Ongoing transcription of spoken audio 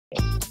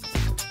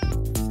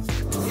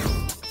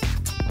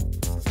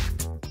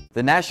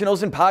The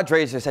Nationals and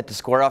Padres are set to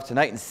square off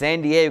tonight in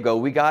San Diego.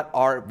 We got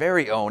our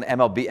very own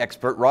MLB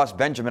expert Ross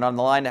Benjamin on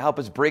the line to help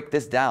us break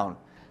this down.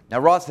 Now,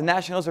 Ross, the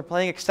Nationals are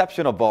playing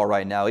exceptional ball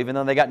right now, even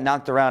though they got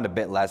knocked around a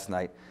bit last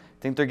night.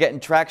 I think they're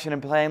getting traction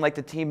and playing like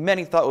the team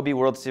many thought would be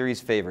World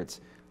Series favorites.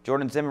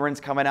 Jordan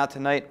Zimmerman's coming out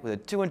tonight with a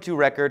 2-2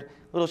 record, a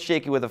little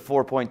shaky with a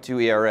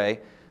 4.2 ERA.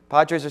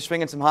 Padres are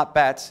swinging some hot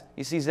bats.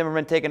 You see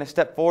Zimmerman taking a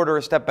step forward or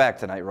a step back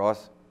tonight,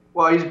 Ross?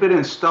 Well, he's been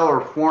in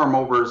stellar form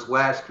over his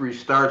last three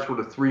starts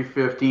with a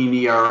 3.15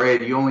 ERA.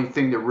 The only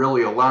thing that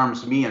really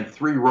alarms me, in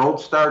 3 road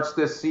starts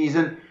this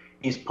season,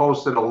 he's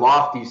posted a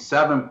lofty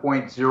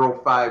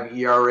 7.05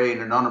 ERA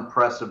and an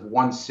unimpressive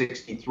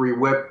 163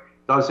 whip.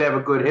 Does have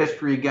a good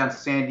history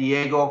against San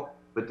Diego,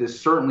 but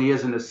this certainly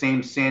isn't the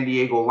same San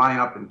Diego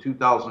lineup in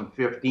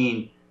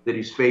 2015 that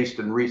he's faced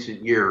in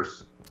recent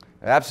years.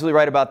 Absolutely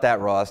right about that,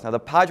 Ross. Now, the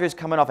Padres,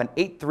 coming off an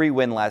 8-3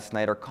 win last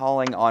night, are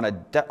calling on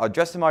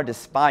Adresimar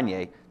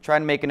Despaigne,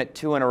 trying to make it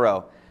 2 in a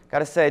row. Got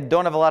to say, I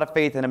don't have a lot of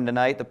faith in him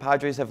tonight. The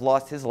Padres have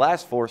lost his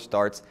last 4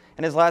 starts,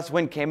 and his last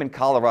win came in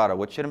Colorado,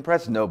 which should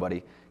impress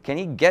nobody. Can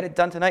he get it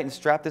done tonight and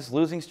strap this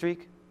losing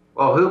streak?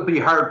 Well, he'll be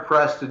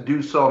hard-pressed to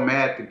do so,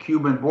 Matt. The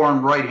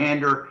Cuban-born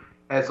right-hander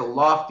has a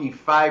lofty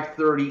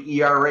 5.30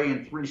 ERA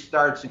in 3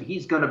 starts, and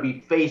he's going to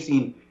be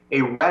facing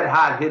a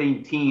red-hot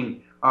hitting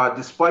team.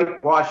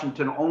 Despite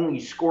Washington only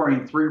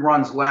scoring 3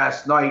 runs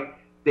last night,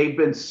 they've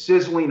been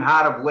sizzling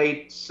hot of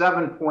late,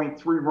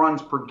 7.3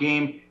 runs per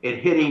game and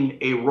hitting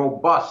a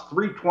robust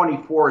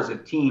 324 as a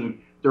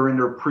team during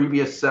their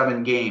previous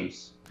 7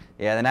 games.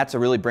 Yeah, the Nats are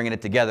really bringing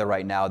it together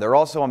right now. They're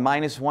also a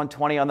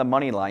 -120 on the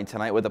money line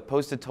tonight with a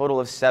posted total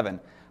of 7.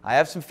 I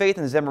have some faith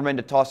in Zimmerman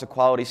to toss a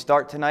quality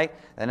start tonight,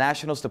 the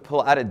Nationals to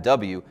pull out a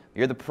W.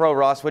 You're the pro,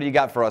 Ross. What do you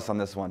got for us on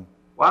this one?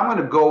 Well, I'm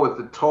going to go with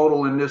the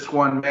total in this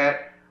one,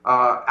 Matt.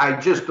 I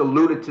just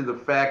alluded to the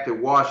fact that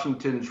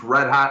Washington's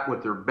red hot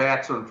with their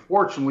bats.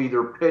 Unfortunately,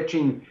 their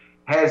pitching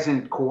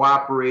hasn't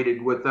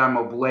cooperated with them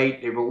of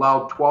late. They've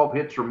allowed 12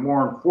 hits or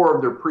more in 4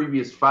 of their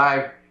previous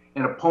 5,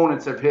 and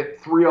opponents have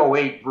hit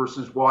 308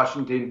 versus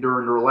Washington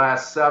during their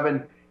last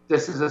 7.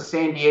 This is a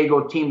San Diego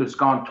team that's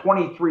gone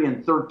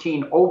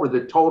 23-13 over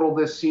the total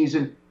this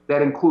season.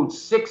 That includes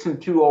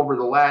 6-2 over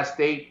the last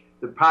 8.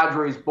 The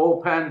Padres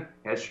bullpen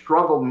has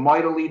struggled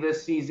mightily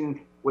this season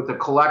with a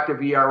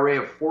collective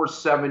ERA of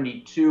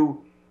 4.72,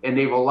 and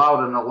they've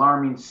allowed an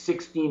alarming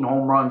 16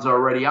 home runs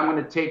already. I'm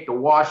going to take the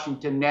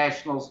Washington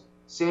Nationals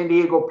San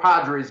Diego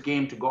Padres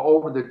game to go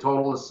over the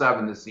total of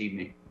 7 this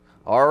evening.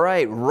 All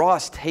right,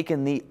 Ross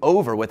taking the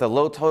over with a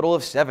low total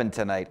of 7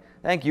 tonight.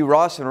 Thank you,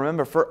 Ross, and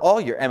remember, for all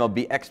your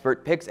MLB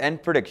expert picks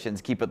and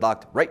predictions, keep it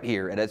locked right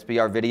here at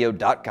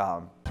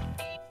SBRvideo.com.